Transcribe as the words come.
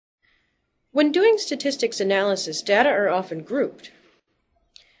When doing statistics analysis, data are often grouped.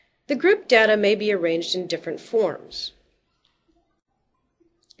 The grouped data may be arranged in different forms.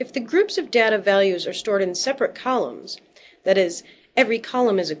 If the groups of data values are stored in separate columns, that is, every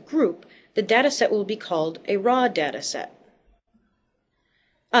column is a group, the dataset will be called a raw dataset.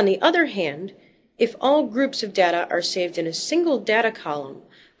 On the other hand, if all groups of data are saved in a single data column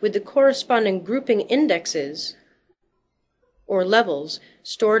with the corresponding grouping indexes or levels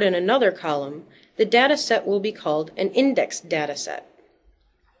stored in another column, the dataset will be called an indexed dataset.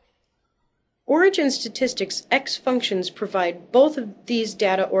 Origin Statistics X functions provide both of these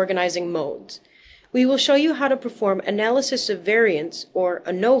data organizing modes. We will show you how to perform analysis of variance, or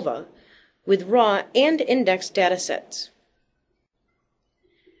ANOVA, with raw and indexed datasets.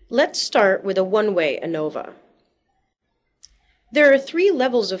 Let's start with a one-way ANOVA. There are 3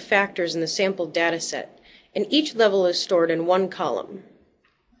 levels of factors in the sampled dataset, and each level is stored in one column.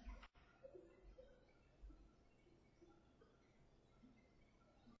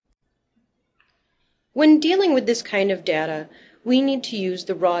 When dealing with this kind of data, we need to use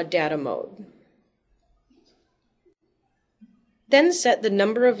the raw data mode. Then set the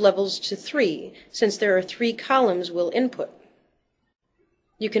number of levels to 3, since there are 3 columns we'll input.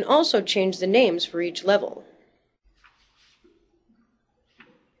 You can also change the names for each level.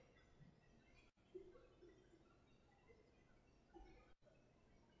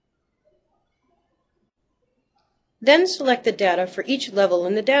 Then select the data for each level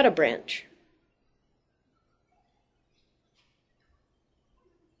in the data branch.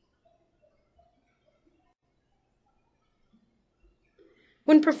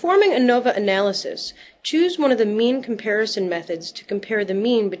 When performing ANOVA analysis, choose one of the mean comparison methods to compare the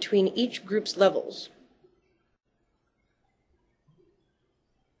mean between each group's levels.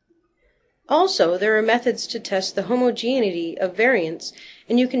 Also, there are methods to test the homogeneity of variance,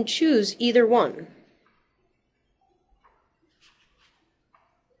 and you can choose either one.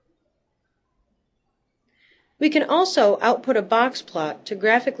 We can also output a box plot to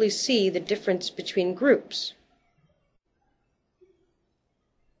graphically see the difference between groups.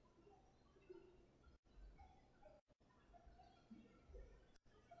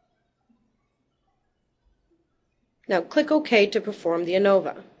 Now click OK to perform the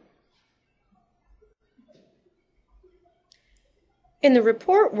ANOVA. In the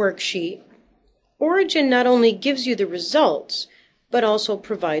report worksheet, Origin not only gives you the results, but also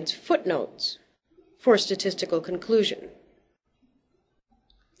provides footnotes for statistical conclusion.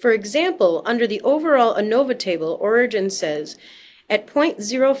 For example, under the overall ANOVA table, Origin says, at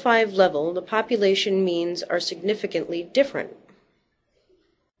 0.05 level, the population means are significantly different.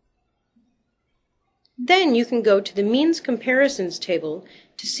 Then you can go to the means comparisons table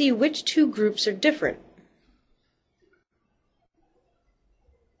to see which 2 groups are different.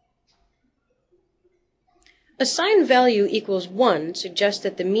 A sign value equals 1 suggests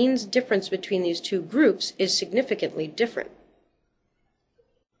that the means difference between these 2 groups is significantly different.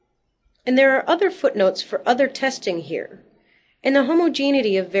 And there are other footnotes for other testing here. In the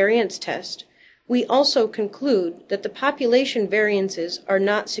homogeneity of variance test, we also conclude that the population variances are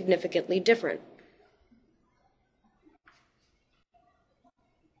not significantly different.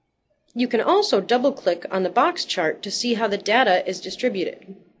 You can also double-click on the box chart to see how the data is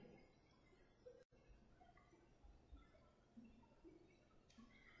distributed.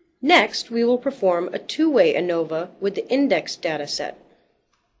 Next, we will perform a two-way ANOVA with the indexed dataset.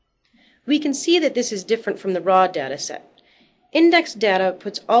 We can see that this is different from the raw dataset. Indexed data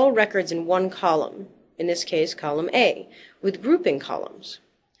puts all records in one column, in this case column A, with grouping columns.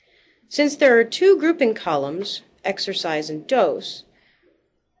 Since there are 2 grouping columns, exercise and dose,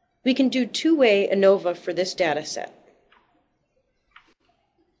 we can do two-way ANOVA for this dataset.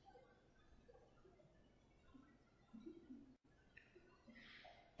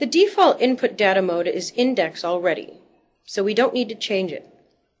 The default input data mode is index already, so we don't need to change it.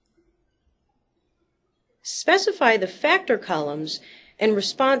 Specify the factor columns and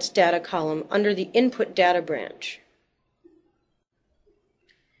response data column under the input data branch.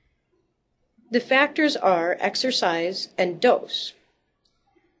 The factors are exercise and dose,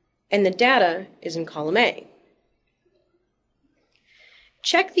 and the data is in column A.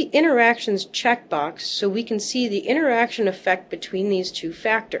 Check the Interactions checkbox so we can see the interaction effect between these 2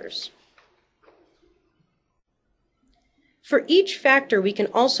 factors. For each factor, we can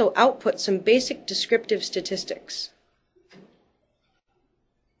also output some basic descriptive statistics.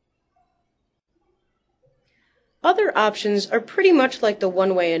 Other options are pretty much like the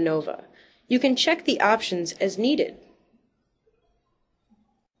one-way ANOVA. You can check the options as needed.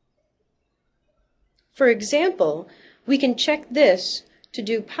 For example, we can check this to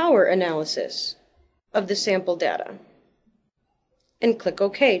do power analysis of the sample data, and click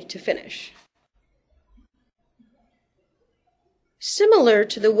OK to finish. Similar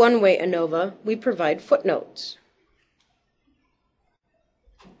to the one-way ANOVA, we provide footnotes.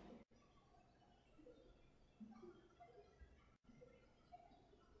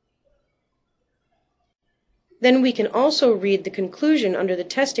 Then we can also read the conclusion under the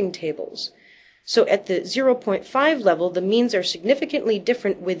testing tables. So at the 0.5 level, the means are significantly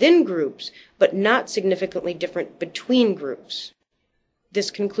different within groups, but not significantly different between groups.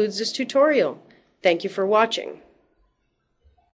 This concludes this tutorial. Thank you for watching.